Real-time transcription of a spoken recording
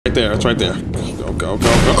Right there, it's right there. Go, go, go,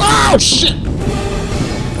 go. Oh, shit!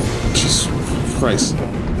 Jesus Christ.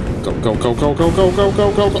 Go, go, go, go, go, go, go,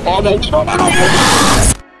 go, go, go. Oh, no.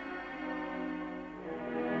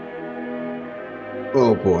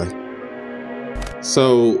 Oh, boy.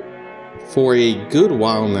 So, for a good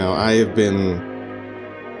while now, I have been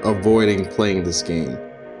avoiding playing this game.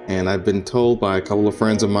 And I've been told by a couple of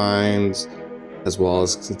friends of mine, as well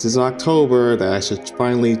as since it's October, that I should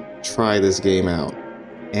finally try this game out.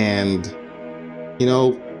 And, you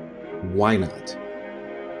know, why not?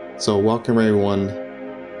 So welcome everyone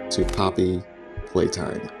to Poppy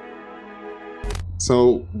Playtime.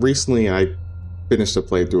 So recently I finished a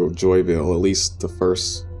playthrough of Joyville, at least the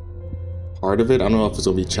first part of it. I don't know if it's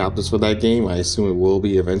going to be chapters for that game. I assume it will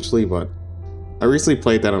be eventually, but I recently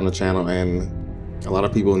played that on the channel and a lot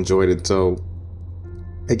of people enjoyed it. So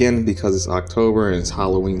again, because it's October and it's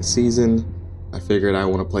Halloween season, I figured I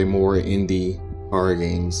want to play more indie horror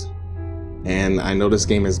games. And I know this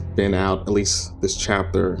game has been out, at least this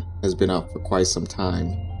chapter has been out for quite some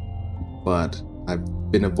time, but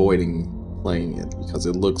I've been avoiding playing it because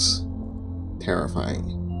it looks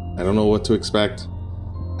terrifying. I don't know what to expect.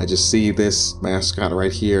 I just see this mascot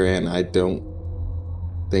right here and I don't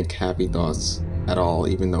think happy thoughts at all,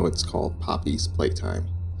 even though it's called Poppy's Playtime.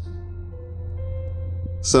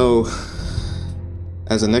 So,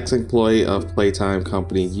 as an ex-employee of Playtime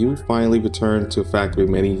Company, you finally returned to a factory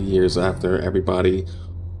many years after everybody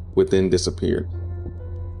within disappeared.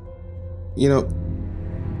 You know,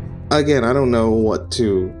 again, I don't know what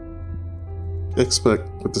to expect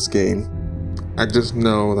with this game. I just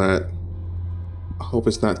know that I hope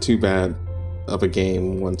it's not too bad of a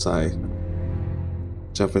game once I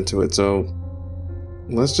jump into it. So,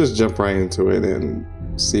 let's just jump right into it and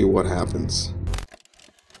see what happens.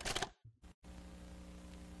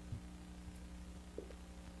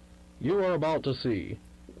 You are about to see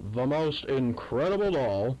the most incredible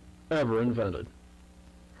doll ever invented.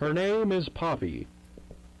 Her name is Poppy,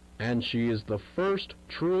 and she is the first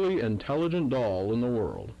truly intelligent doll in the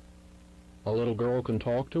world. A little girl can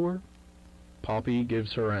talk to her. Poppy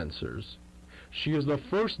gives her answers. She is the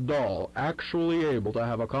first doll actually able to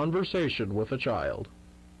have a conversation with a child.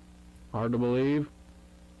 Hard to believe?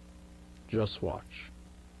 Just watch.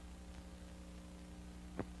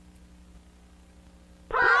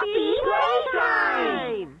 Poppy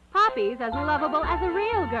Playtime! Poppy's as lovable as a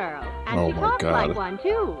real girl, and she talks like one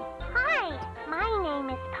too. Hi, my name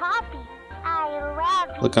is Poppy. I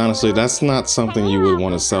love you. Look, honestly, that's not something you would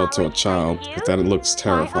want to sell to a child, because that looks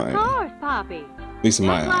terrifying. Why, of course, Poppy. At least in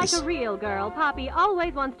my eyes. Like a real girl, Poppy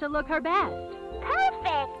always wants to look her best.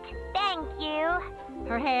 Perfect. Thank you.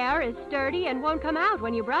 Her hair is sturdy and won't come out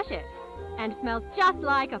when you brush it, and smells just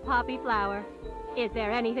like a poppy flower. Is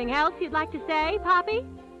there anything else you'd like to say, Poppy?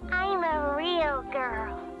 I'm a real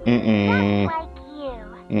girl. Just like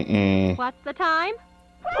you. What's the time?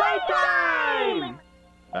 Playtime!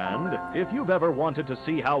 And if you've ever wanted to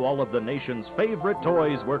see how all of the nation's favorite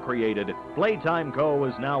toys were created, Playtime Co.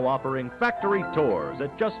 is now offering factory tours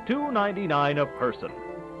at just $2.99 a person.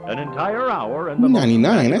 An entire hour in the most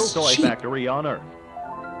magical toy factory on Earth.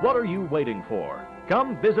 What are you waiting for?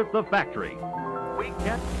 Come visit the factory. We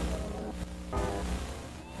can't...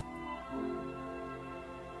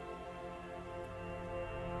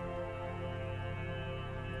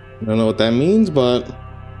 I don't know what that means, but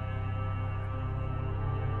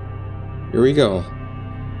here we go.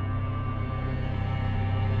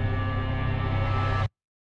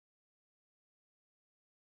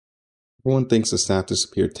 Everyone thinks the staff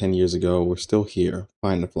disappeared 10 years ago. We're still here.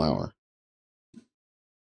 Find the flower.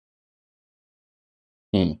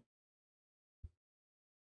 All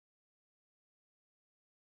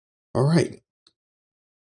right.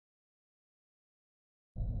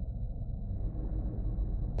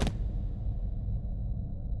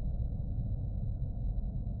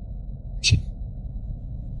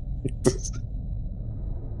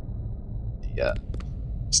 Yeah.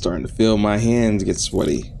 Starting to feel my hands get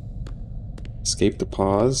sweaty. Escape the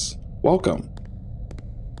pause. Welcome.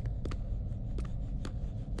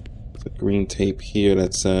 There's a green tape here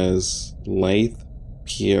that says Lathe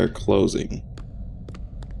Pier closing.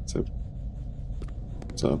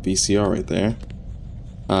 It's a VCR right there.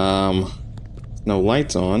 No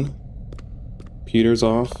lights on. Computer's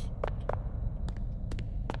off.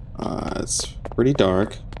 It's pretty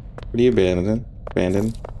dark. Pretty abandoned.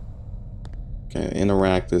 Okay,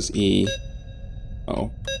 interact is E.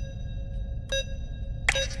 Oh.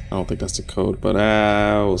 I don't think that's the code, but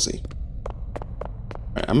we'll see.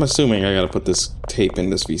 Alright, I'm assuming I gotta put this tape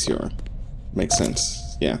in this VCR. Makes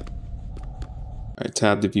sense. Yeah. Alright,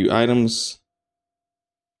 tab to view items.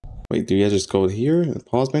 Wait, do you just go here? The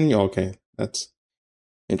pause menu? Okay, that's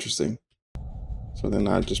interesting. So then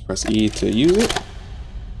I just press E to use it.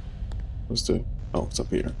 What's the... Oh, it's up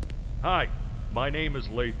here. Hi, my name is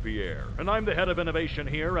Leif Pierre, and I'm the head of innovation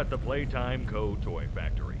here at the Playtime Co toy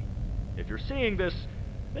factory. If you're seeing this,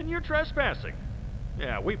 then you're trespassing.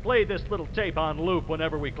 Yeah, we play this little tape on loop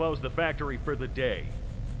whenever we close the factory for the day.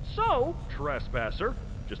 So, trespasser,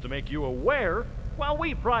 just to make you aware, while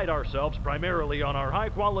we pride ourselves primarily on our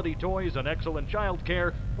high-quality toys and excellent child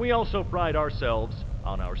care, we also pride ourselves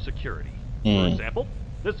on our security. For example,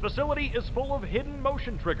 this facility is full of hidden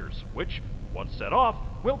motion triggers, which, once set off,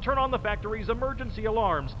 will turn on the factory's emergency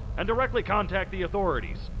alarms and directly contact the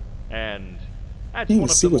authorities. And that's You one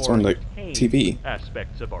can of see the what's more on the contained TV.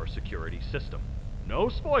 aspects of our security system. No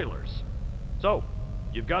spoilers. So,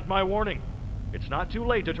 you've got my warning. It's not too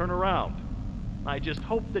late to turn around. I just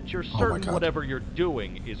hope that you're certain God. whatever you're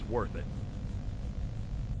doing is worth it.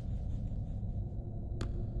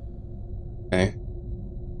 Okay.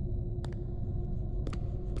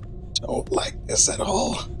 Don't like this at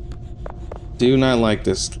all. Do not like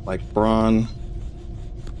this. Like Braun.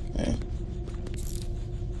 Okay.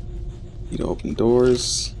 Need to open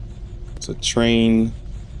doors. It's a train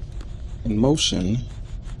in motion.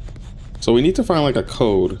 So we need to find like a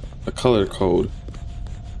code, a color code.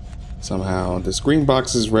 Somehow. There's green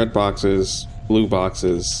boxes, red boxes, blue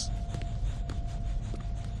boxes.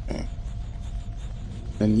 Okay.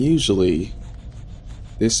 And usually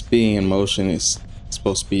this being in motion is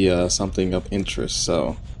supposed to be something of interest.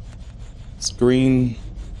 So it's green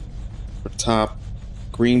for top,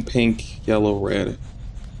 green, pink, yellow, red.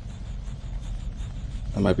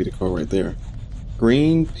 That might be the code right there.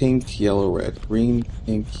 Green, pink, yellow, red. Green,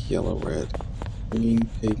 pink, yellow, red. Green,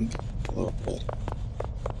 pink, yellow, red.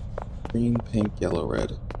 Green, pink, yellow,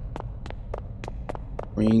 red.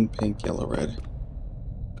 Green, pink, yellow, red.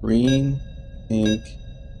 Green, pink,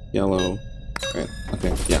 yellow, red.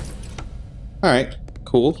 Okay, yeah. Alright,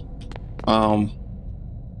 cool.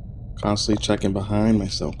 Constantly checking behind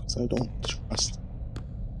myself because I don't trust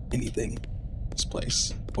anything in this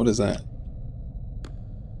place. What is that?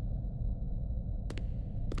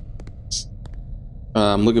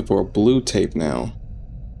 I'm looking for a blue tape now.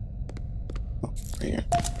 Oh, right here.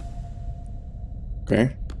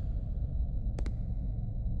 Okay.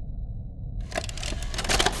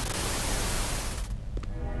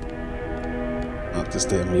 Not this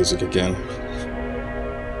damn music again.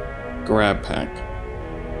 Grab pack.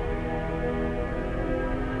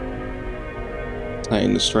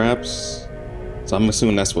 Tighten the straps. So I'm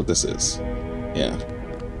assuming that's what this is. Yeah.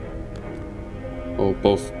 Oh,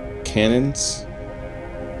 both cannons.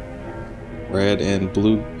 Red and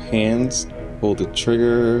blue hands. Pull the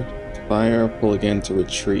trigger to fire. Pull again to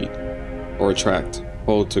retreat or retract.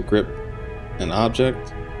 Hold to grip an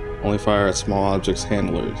object. Only fire at small objects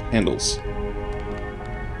handles.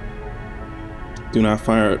 Do not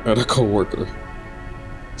fire at a co-worker.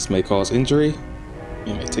 This may cause injury.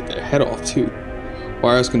 You may take their head off too.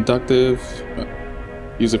 Wire is conductive.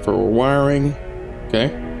 Use it for wiring. Okay.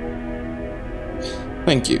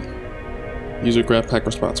 Thank you. Use your grab pack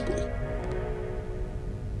responsibly.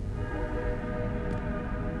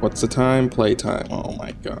 What's the time? Playtime. Oh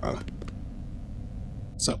my god.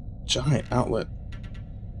 It's a giant outlet.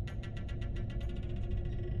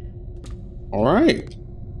 Alright.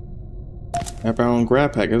 Have our own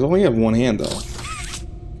grab pack. There's only have one hand though.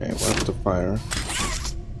 Okay, left to fire.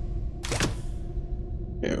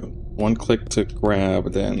 Okay, one click to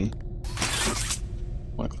grab, then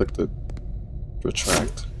one click to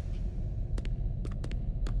retract.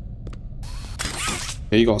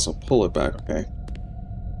 Okay, you can also pull it back, okay.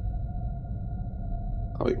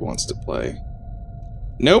 How he wants to play.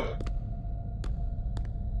 Nope.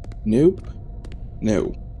 Nope.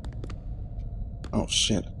 No. Oh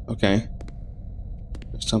shit. Okay.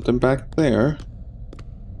 There's something back there.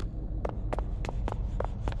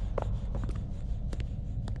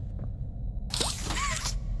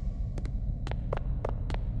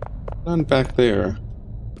 None back there.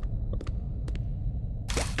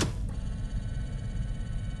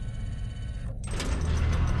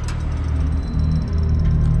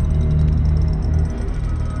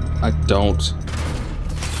 I don't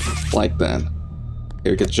like that.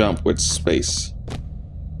 Here we can jump with space.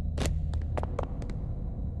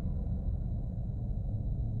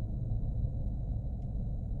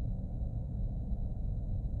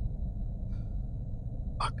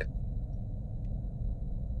 Fuck.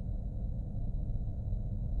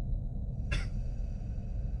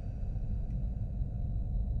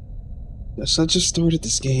 Yes, I just started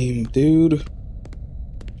this game, dude.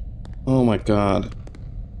 Oh my god.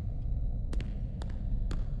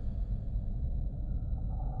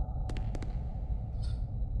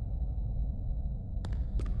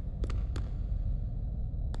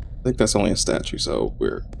 I think that's only a statue, so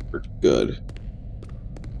we're good.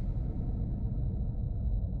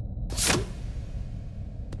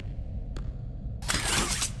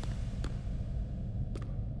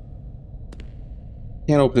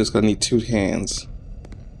 Can't open this because I need 2 hands,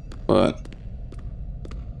 but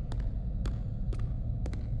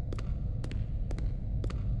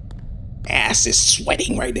ass is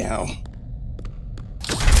sweating right now.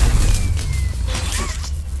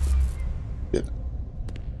 Good.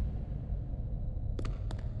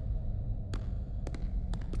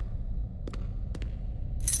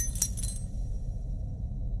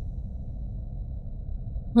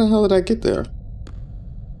 How the hell did I get there?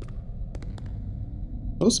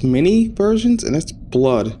 Those mini versions, and it's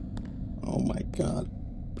blood. Oh my god.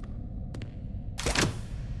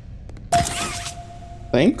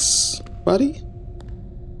 Thanks, buddy.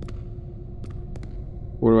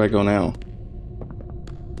 Where do I go now?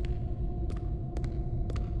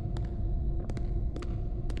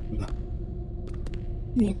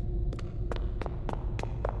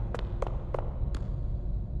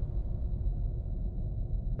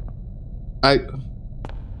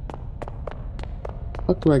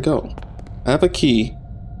 Where do I go? I have a key,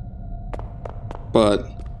 but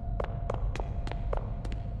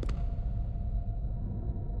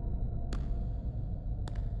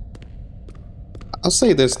I'll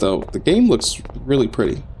say this though, the game looks really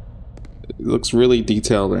pretty. It looks really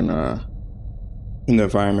detailed in the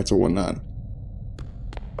environments or whatnot.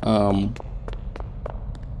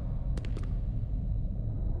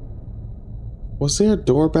 Was there a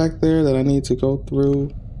door back there that I need to go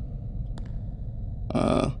through?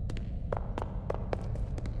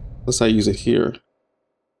 Let's I use it here.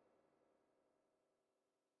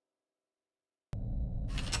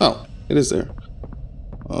 Oh, it is there.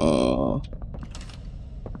 Okay,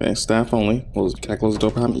 staff only. Can I close the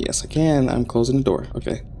door behind me? Yes, I can. I'm closing the door.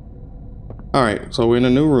 Okay. Alright, so we're in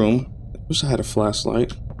a new room. I wish I had a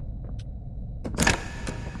flashlight.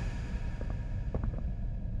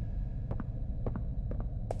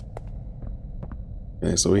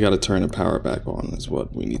 Okay, so we gotta turn the power back on is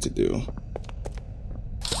what we need to do.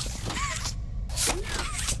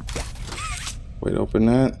 Wait, open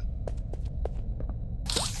that.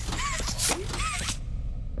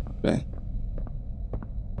 Okay.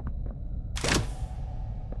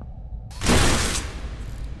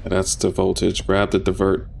 That's the voltage. Grab to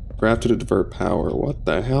divert power. What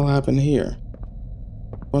the hell happened here?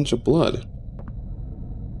 Bunch of blood.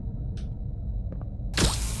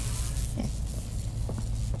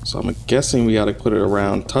 So I'm guessing we gotta put it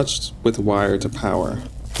around touched with wire to power.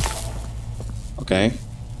 Okay.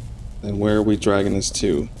 And where are we dragging this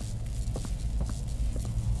to?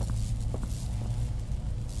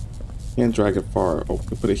 Can't drag it far. Oh,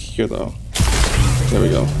 we put it here though. There we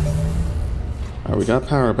go. Alright, we got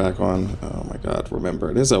power back on. Oh my god,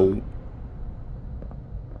 remember, there's a...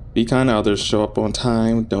 Be kind to others, show up on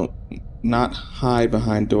time, don't not hide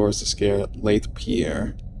behind doors to scare late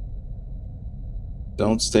Pierre.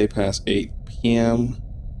 Don't stay past 8 p.m.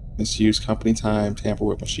 Misuse company time, tamper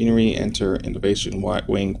with machinery, enter innovation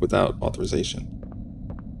wing without authorization.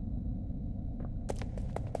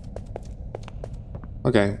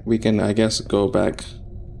 Okay, we can, I guess, go back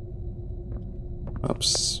up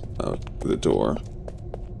the door.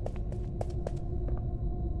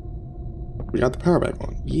 We got the power back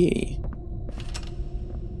on. Yay.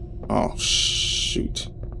 Oh, shoot.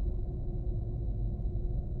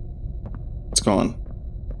 It's gone.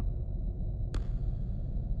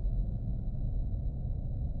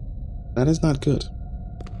 That is not good.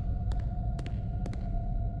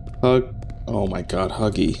 Hug. Oh my god,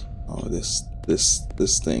 Huggy. Oh,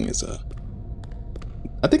 this thing is a...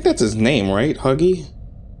 I think that's his name, right? Huggy?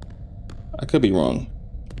 I could be wrong.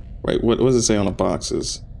 Right, what does it say on the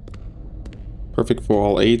boxes? Perfect for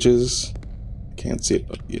all ages. I can't see it,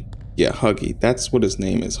 but yeah, Huggy. That's what his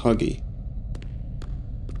name is, Huggy.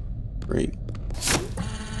 Great.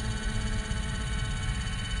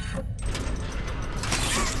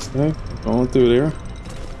 Okay, going through there.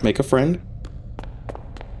 Make a friend.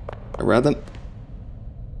 I'd rather...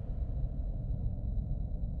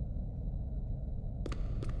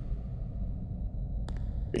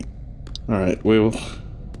 Alright, well...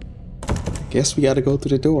 I guess we gotta go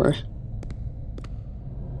through the door.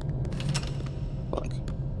 Fuck.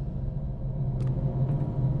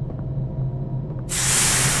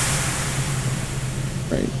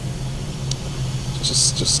 Right.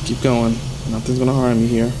 Just keep going. Nothing's gonna harm you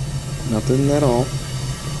here. Nothing at all.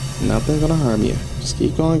 Nothing's gonna harm you. Just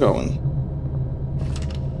keep going.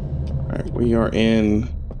 Alright, we are in...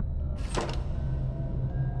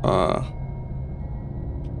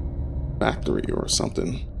 factory or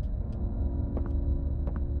something.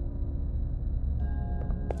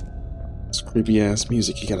 Creepy ass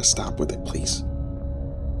music. You gotta stop with it, please.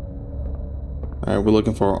 Alright, we're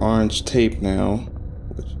looking for orange tape now.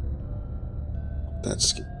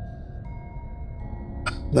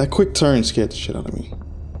 That quick turn scared the shit out of me.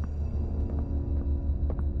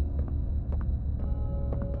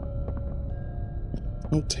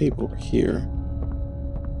 No tape over here.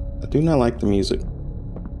 I do not like the music.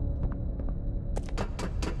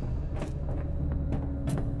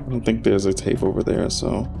 I don't think there's a tape over there,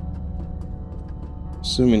 so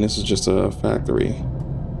assuming this is just a factory.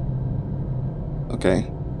 Okay.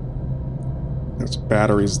 There's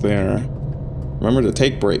batteries there. Remember to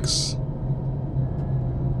take breaks.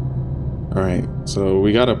 Alright, so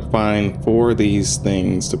we gotta find 4 of these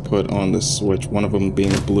things to put on the switch, one of them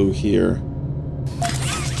being blue here.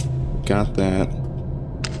 Got that.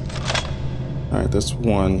 Alright, that's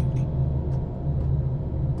 1.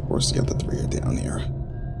 Of course, the other 3 are down here.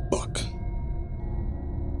 Fuck.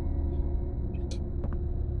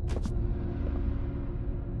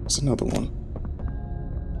 What's another one?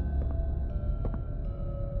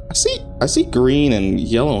 I see green and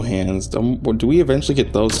yellow hands. Do we eventually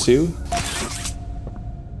get those too?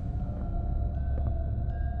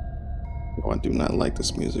 Oh, I do not like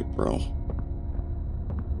this music, bro.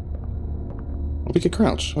 Oh, we can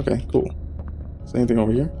crouch. Okay, cool. Is there anything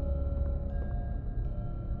over here?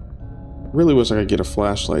 Really wish I could get a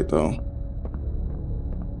flashlight though.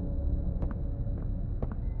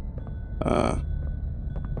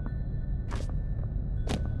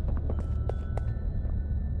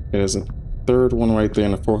 There's a 3rd one right there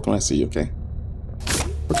and a 4th one I see. Okay.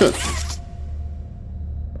 We're good.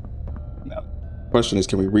 Now, the question is,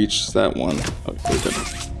 can we reach that one? Okay, we're good.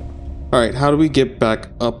 Alright, how do we get back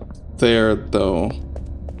up there though?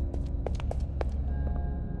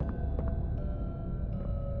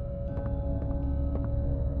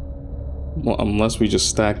 Well, unless we just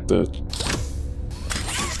stack the...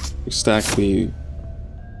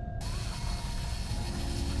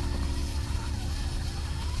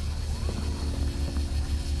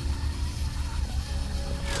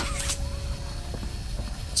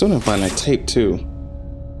 Still didn't find that tape too.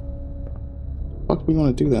 Fuck, do we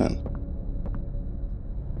want to do that?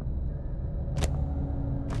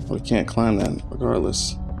 We can't climb that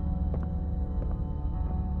regardless.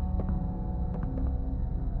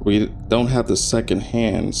 We don't have the second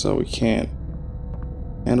hand, so we can't.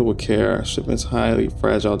 Handle with care. Shipment's highly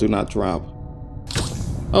fragile. Do not drop.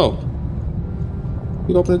 Oh,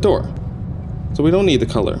 we open the door, so we don't need the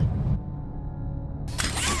color.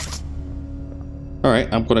 All right,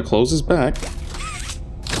 I'm gonna close this back.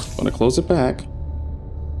 I'm gonna close it back.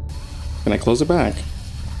 Can I close it back?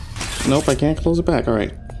 Nope, I can't close it back. All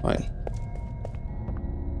right, fine.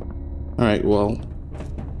 All right, well.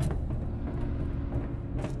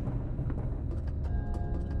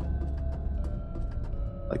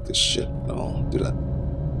 Like this shit. No, do that.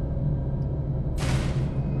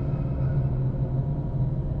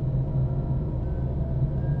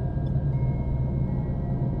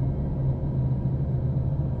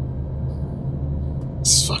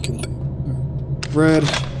 This fucking thing. Red,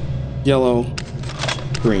 yellow,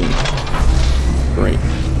 green. Great.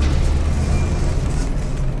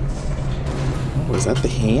 Was that the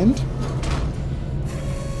hand?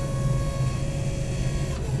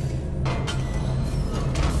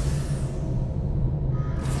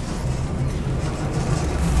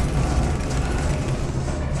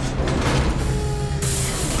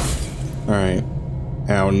 Alright.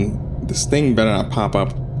 Now, this thing better not pop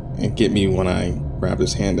up and get me when I grab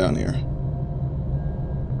this hand down here.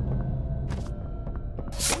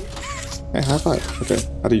 Hey, high five. Okay,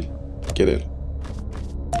 how do you get it?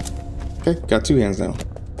 Okay, got 2 hands now.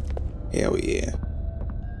 Hell yeah.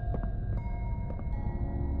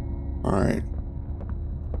 Alright.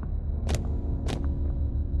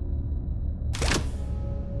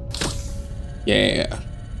 Yeah.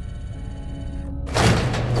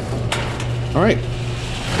 Alright.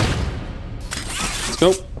 Let's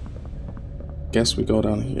go. Guess we go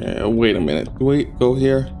down here. Wait a minute. Do we go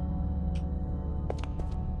here?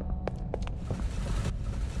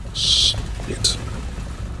 Shit.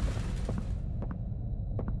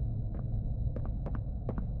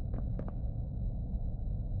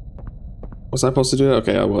 Was I supposed to do that?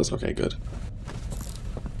 Okay, I was. Okay, good.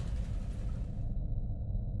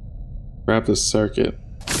 Grab the circuit.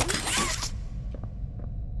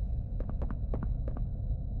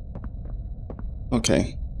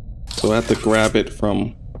 Okay. So I have to grab it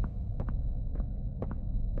from...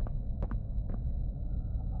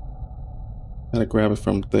 Gotta grab it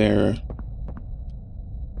from there.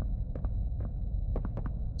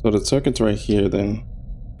 So the circuit's right here then.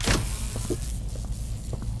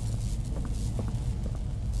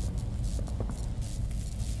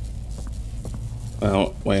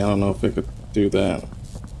 Oh, wait, I don't know if it could do that.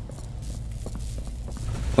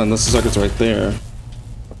 Unless the circuit's right there.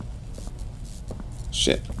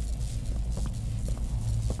 Shit.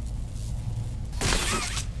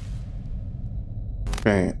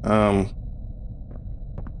 Okay, I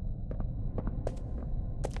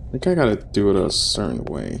think I gotta do it a certain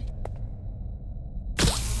way.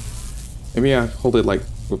 Maybe I hold it like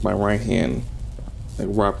with my right hand, like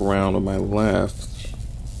wrap around with my left.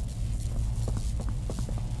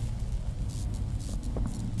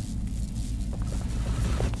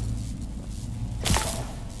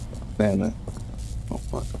 Damn it. Oh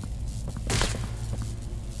fuck.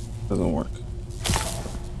 Doesn't work.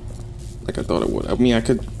 Like I thought it would. I mean, I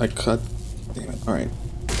cut. Damn it. Alright.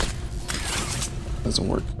 Doesn't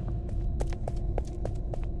work.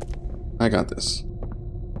 I got this.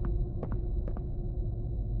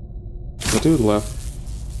 The dude left.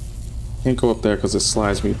 Can't go up there because it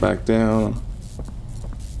slides me back down.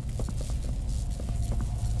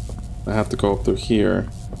 I have to go up through here.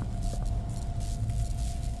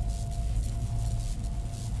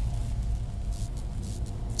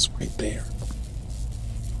 It's right there.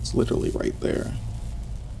 It's literally right there.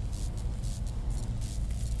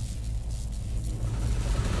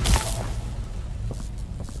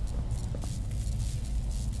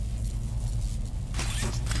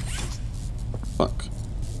 Fuck.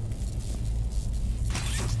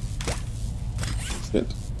 Shit.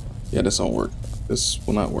 Yeah, this won't work. This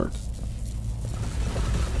will not work.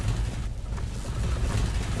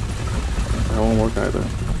 That won't work either.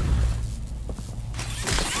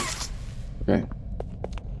 Okay.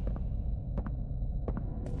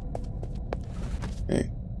 Okay.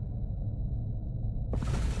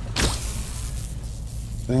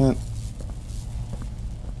 That.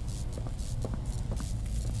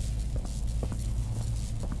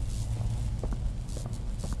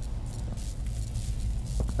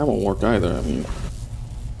 That won't work either, I mean.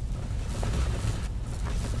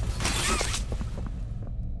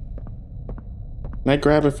 Can I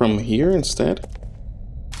grab it from here instead?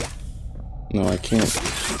 No, I can't.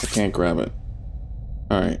 I can't grab it.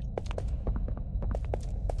 Alright.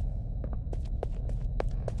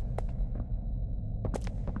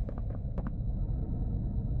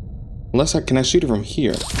 Unless can I shoot it from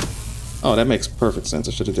here? Oh, that makes perfect sense.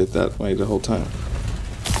 I should have did that way the whole time.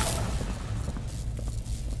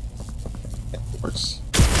 It works.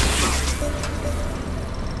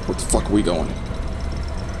 Where the fuck are we going?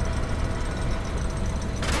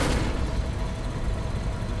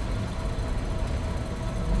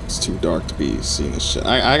 It's too dark to be seeing this shit.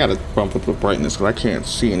 I gotta bump up the brightness because I can't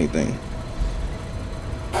see anything.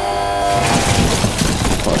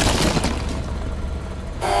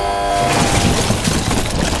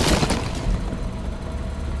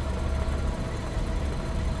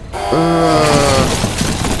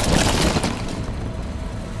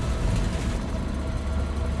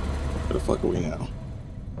 Where the fuck are we now?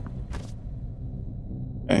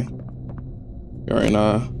 Okay. You're in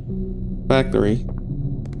a factory.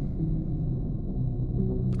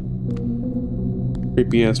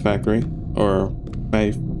 Creepy ass factory. Or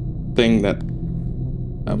a thing that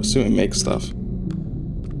I'm assuming makes stuff.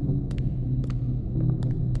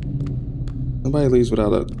 Nobody leaves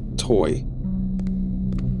without a toy.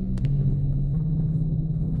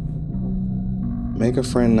 Make a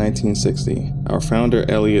Friend 1960. Our founder,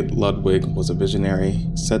 Elliot Ludwig, was a visionary,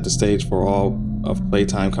 set the stage for all of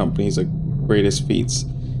Playtime Company's greatest feats.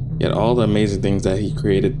 Yet all the amazing things that he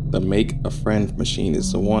created, the Make a Friend machine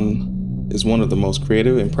is one of the most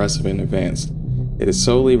creative, impressive, and advanced. It is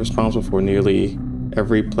solely responsible for nearly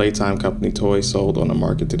every Playtime Company toy sold on the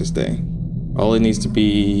market to this day. All it needs to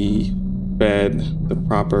be fed the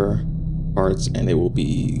proper parts, and it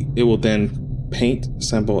will then paint,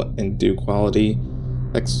 assemble, and do quality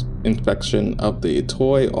inspection of the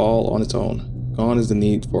toy all on its own. Gone is the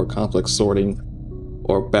need for complex sorting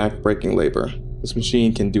or back-breaking labor. This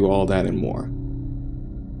machine can do all that and more.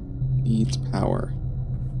 Needs power.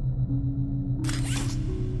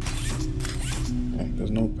 Okay,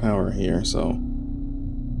 there's no power here, so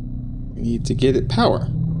we need to get it power.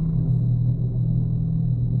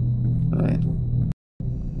 Alright.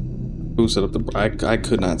 Boosted up the... I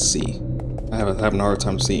could not see. I have having a hard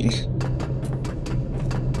time seeing.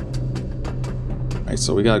 Alright,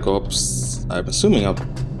 so we gotta go up, I'm assuming up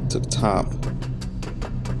to the top.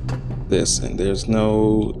 This, and there's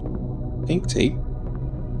no pink tape.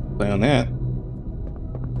 Play on that.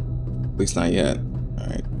 At least not yet.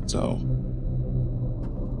 Alright, so.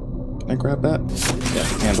 Can I grab that? Yeah,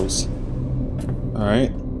 handles.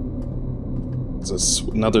 Alright. There's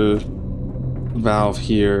another valve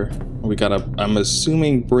here. We gotta, I'm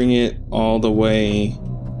assuming, bring it all the way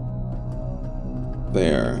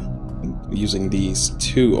there using these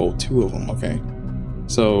two of them. Okay,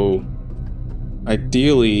 so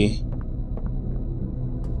ideally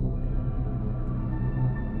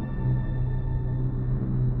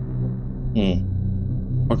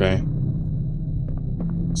okay,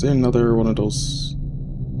 is there another one of those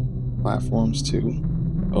platforms too?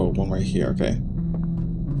 Oh, one right here. Okay,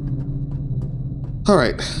 all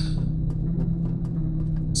right,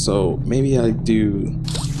 so maybe I do.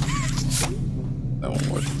 That won't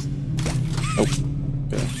work. Nope.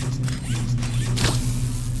 Okay.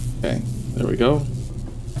 Okay, there we go.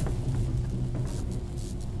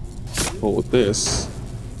 Pull with this.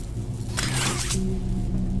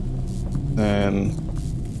 And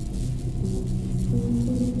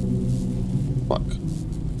fuck.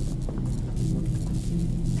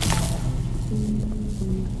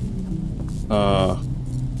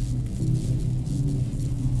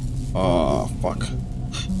 Oh, fuck.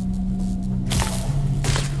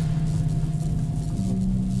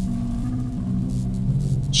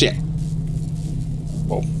 Shit.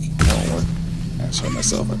 Whoa, that won't work. I shot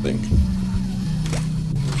myself, I think.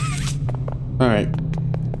 Alright.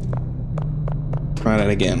 Try that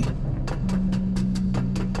again.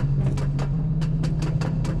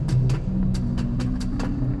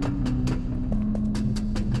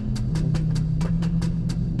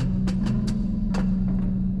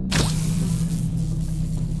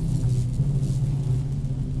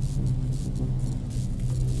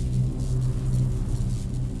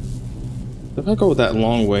 If I go that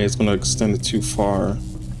long way, it's going to extend it too far.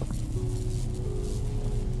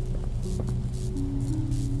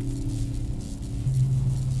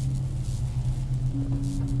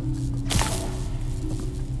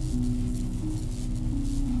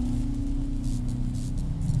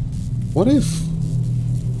 What if...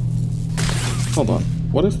 Hold on.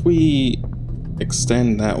 What if we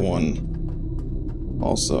extend that one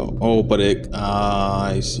also? Oh, but it...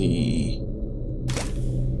 I see.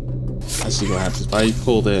 I see what happens. If I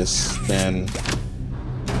pull this, then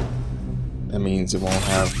that means it won't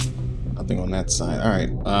have nothing on that side.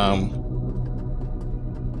 Alright,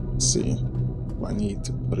 let's see. Do I need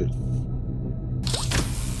to put it...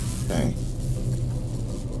 Okay.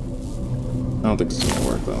 I don't think it's gonna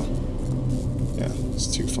work though. Yeah, it's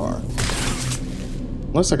too far.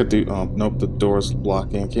 Unless I could do... Oh, nope, the door's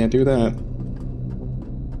blocking. Can't do that.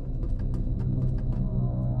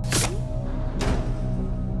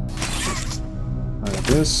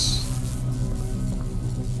 This.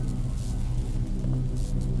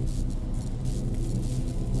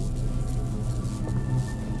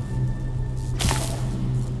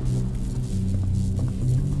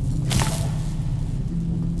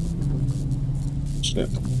 Shit.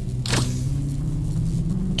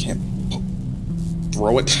 Can't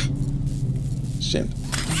throw it. Shit.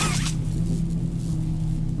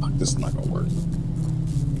 Fuck, this is not gonna work.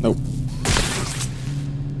 Nope.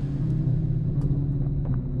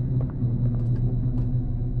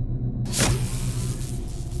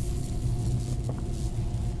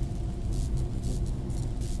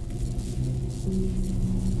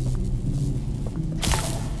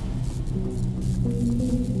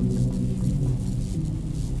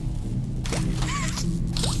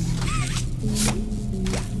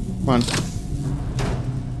 Come on.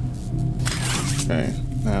 Okay,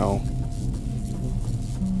 now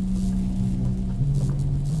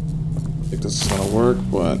I think this is gonna work,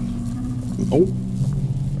 but oh,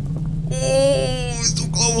 it's too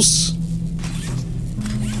close.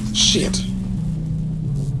 Shit.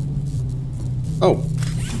 Oh,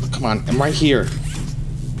 come on, I'm right here.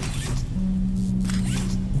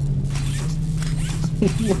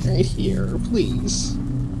 Right here, please.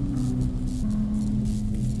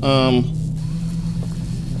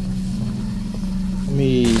 Let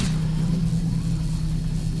me...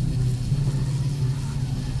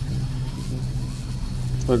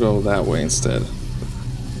 I'll go that way instead.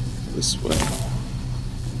 This way.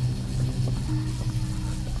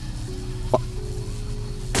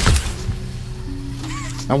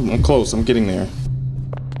 I'm close, I'm getting there.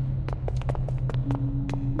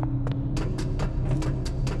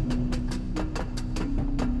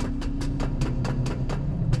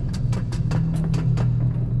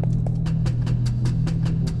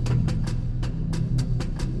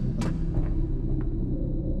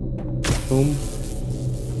 Boom.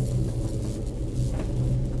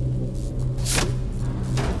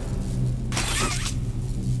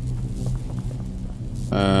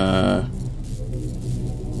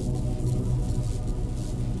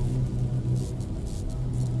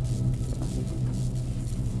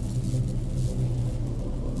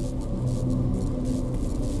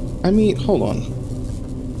 I mean, hold on.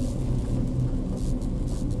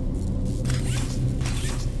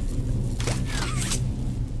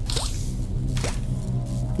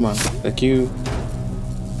 Come on, thank you.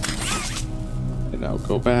 And now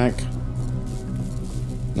go back.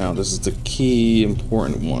 Now this is the key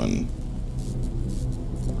important one.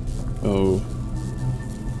 Oh,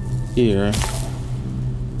 here.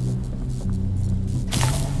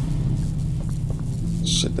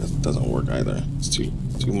 Shit, that doesn't work either. It's too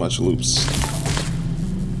much loops.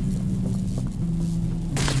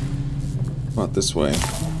 How about this way?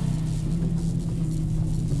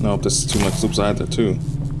 Nope, this is too much loops either too.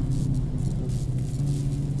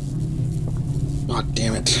 God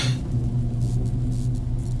damn it.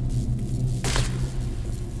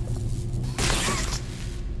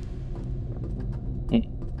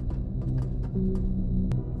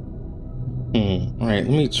 Alright,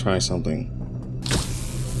 let me try something.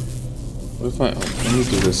 What if let me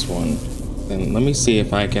do this one. Then let me see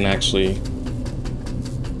if I can actually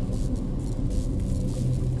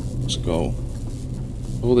just go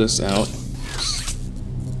pull this out.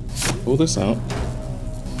 Pull this out.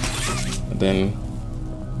 And then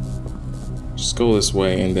just go this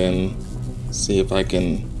way and then see if I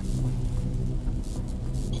can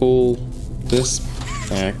pull this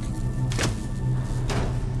back.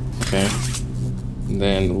 Okay. And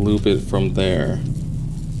then loop it from there.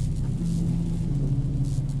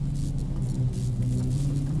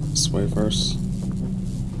 This way first.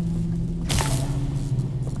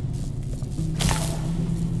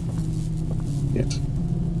 Yet.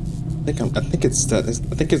 I think it's that. I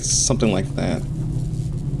think it's something like that.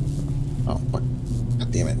 Oh fuck!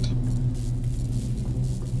 God damn it!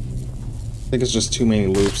 I think it's just too many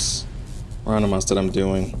loops around us that I'm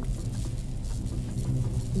doing.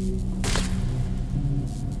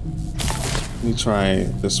 Let me try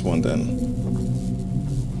this one then.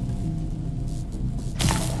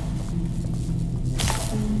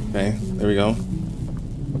 Okay, there we go.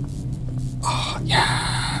 Oh,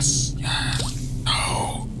 yes! Yes!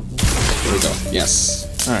 No! There we go.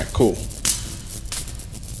 Yes. Alright, cool.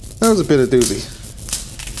 That was a bit of doozy.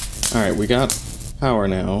 Alright, we got power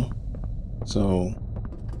now. So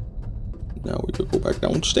now we could go back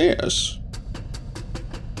downstairs.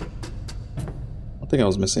 I don't think I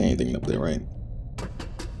was missing anything up there, right?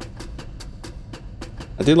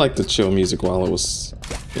 I did like the chill music while it was,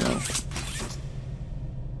 you know,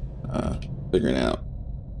 figuring it out.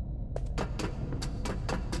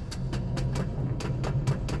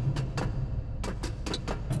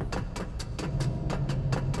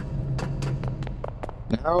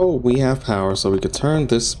 Now we have power, so we could turn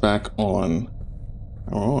this back on.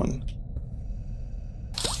 On.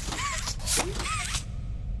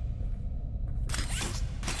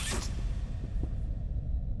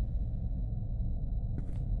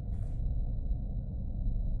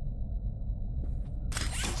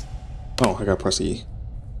 Oh, I gotta press E.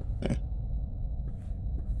 Okay.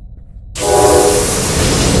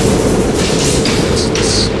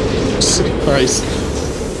 Christ.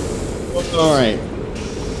 Alright.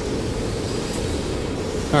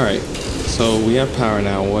 Alright. So we have power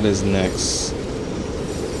now. What is next?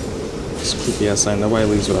 It's creepy outside. Nobody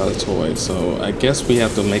leaves without a toy. So I guess we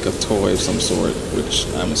have to make a toy of some sort, which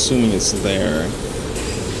I'm assuming is there.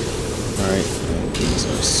 Alright. And these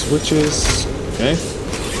are switches. Okay.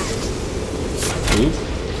 Oop.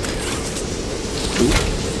 Oop.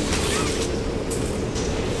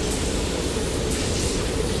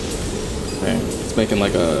 Okay, it's making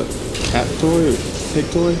like a cat toy or pig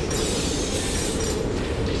toy.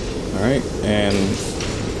 Alright, and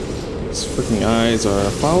its freaking eyes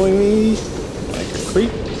are following me like a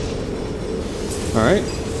creep. Alright.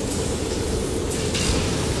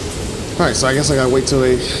 Alright, so I guess I gotta wait till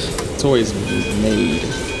the toy is made.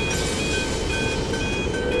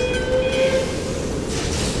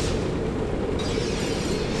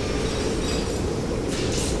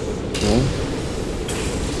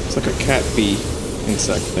 It's like a cat bee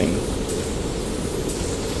insect thing.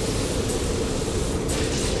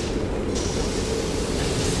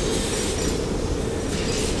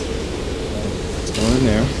 Let's go in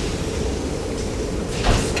there.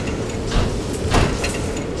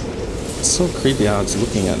 It's so creepy how it's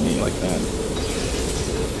looking at me like that.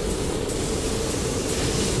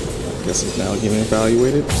 I guess it's now getting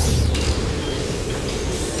evaluated.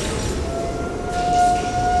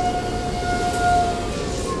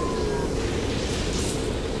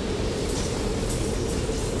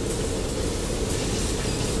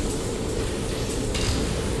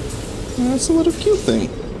 That's a little cute thing.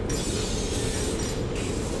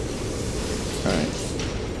 Alright.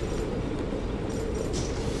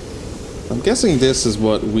 I'm guessing this is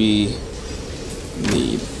what we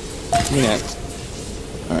need. Give me that.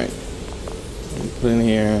 Alright. Put it in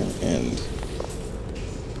here, and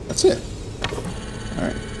that's it.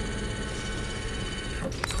 Alright.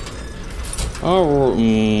 Oh,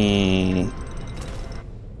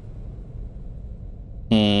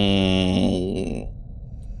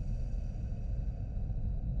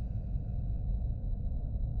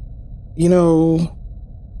 You know,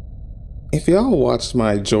 if y'all watched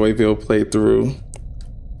my Joyville playthrough,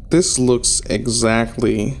 this looks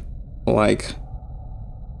exactly like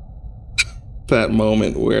that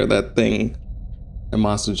moment where that thing, a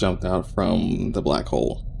monster jumped out from the black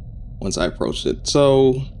hole once I approached it.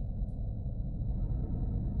 So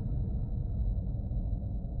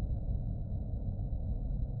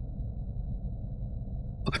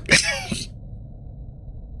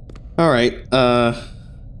all right,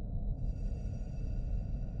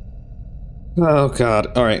 oh god,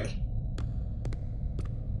 all right.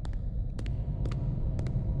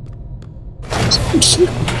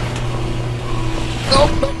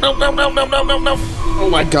 No. Oh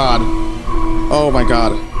my god. Oh my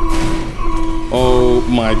god. Oh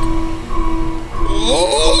my.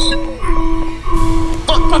 Oh.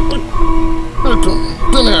 Fuck.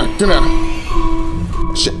 Get there.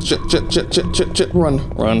 Shit. Run.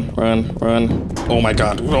 Oh my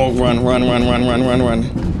god. Oh, run. Run. Oh my god. Run.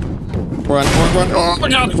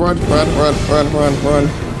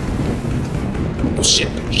 Oh shit.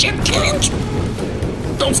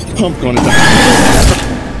 I'm gonna die.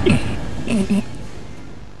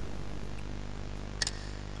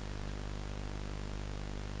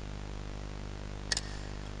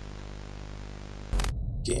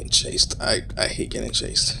 Getting chased. I hate getting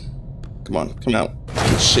chased. Come on, come out.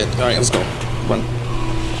 Shit. Alright, let's go. Run.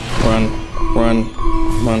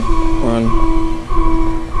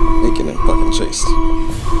 Hate getting fucking chased.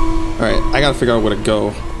 Alright, I gotta figure out where to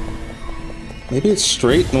go. Maybe it's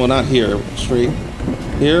straight? No, not here. Straight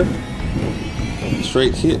here?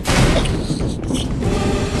 Straight here?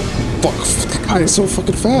 Fuck, that guy is so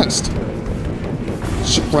fucking fast.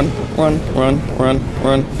 Shit, run.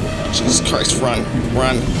 Jesus Christ, run.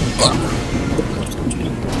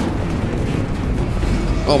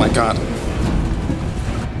 Oh my god.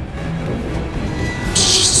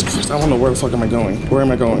 Jesus Christ, I don't know where the fuck am I going. Where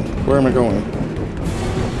am I going?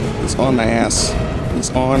 He's on my ass.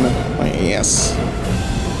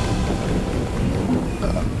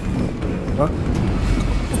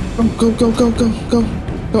 Go.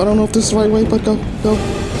 I don't know if this is the right way, but go.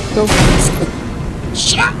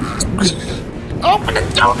 Shut! Open the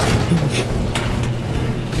door!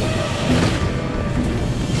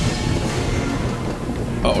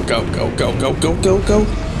 Oh, go.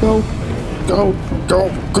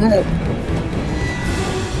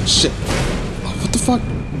 Shit. Oh, what the fuck?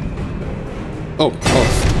 Oh.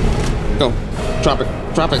 Go. Drop it.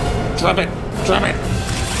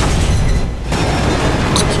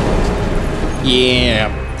 Yeah.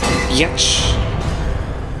 Bitch.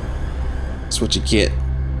 That's what you get.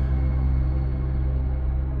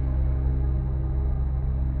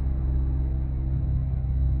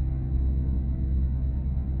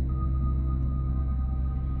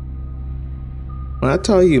 When I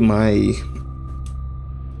tell you my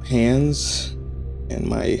hands and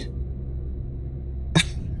my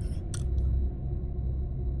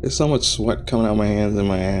there's so much sweat coming out of my hands and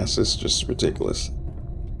my ass, it's just ridiculous.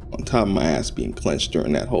 On top of my ass being clenched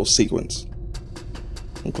during that whole sequence.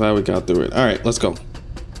 I'm glad we got through it. Alright, let's go.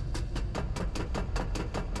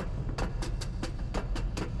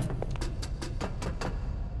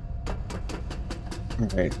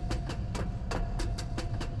 Alright.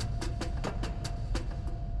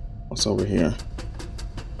 What's over here?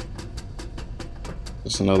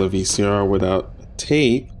 Just another VCR without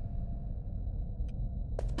tape.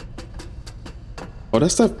 Oh,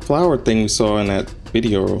 that's that flower thing we saw in that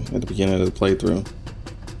video at the beginning of the playthrough.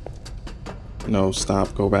 No,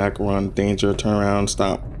 stop, go back, run, danger, turn around,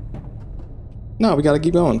 stop. No, we gotta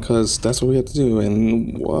keep going, because that's what we have to do,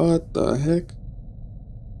 and what the heck?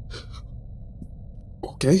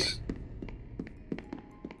 Okay.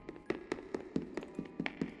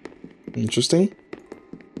 Interesting.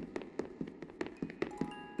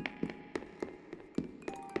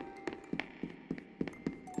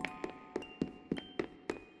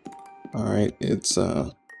 Alright, it's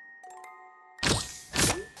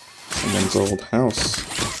someone's old house,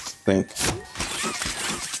 I think.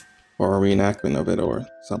 Or a reenactment of it or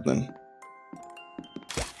something.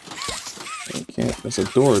 There's a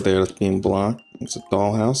door there that's being blocked. It's a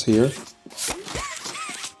dollhouse here.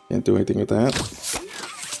 Can't do anything with that.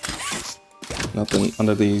 Nothing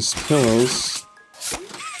under these pillows.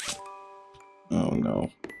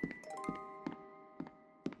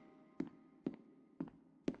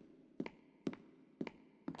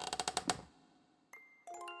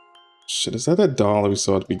 shit, is that doll that we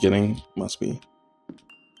saw at the beginning? Must be.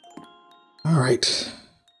 Alright.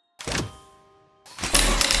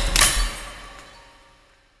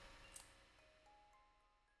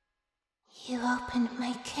 You opened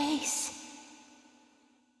my case.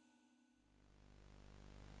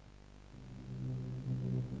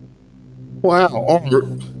 Wow,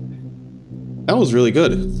 that was really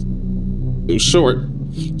good. It was short.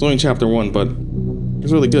 It's only chapter 1, but it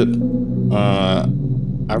was really good.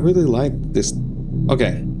 I really liked this.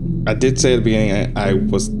 Okay, I did say at the beginning I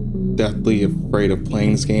was deathly afraid of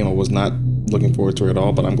playing this game. I was not looking forward to it at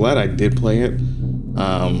all, but I'm glad I did play it.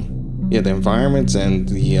 Yeah, the environments and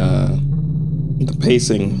the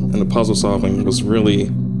pacing and the puzzle solving was really,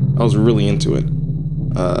 I was really into it.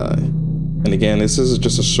 And again, this is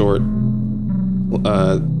just a short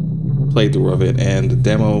playthrough of it, and the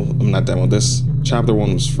demo, not demo, this chapter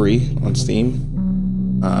 1 was free on Steam.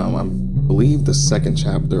 I believe the second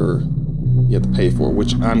chapter you have to pay for,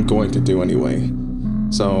 which I'm going to do anyway.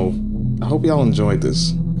 So I hope y'all enjoyed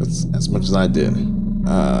this as much as I did.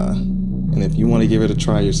 And if you want to give it a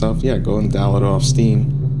try yourself, yeah, go and download it off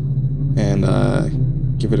Steam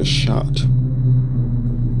and give it a shot.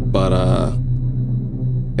 But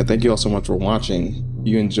yeah, thank you all so much for watching. If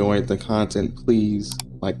you enjoyed the content, please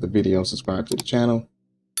like the video, subscribe to the channel,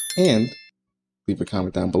 and leave a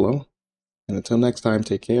comment down below. And until next time,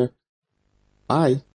 take care. Bye.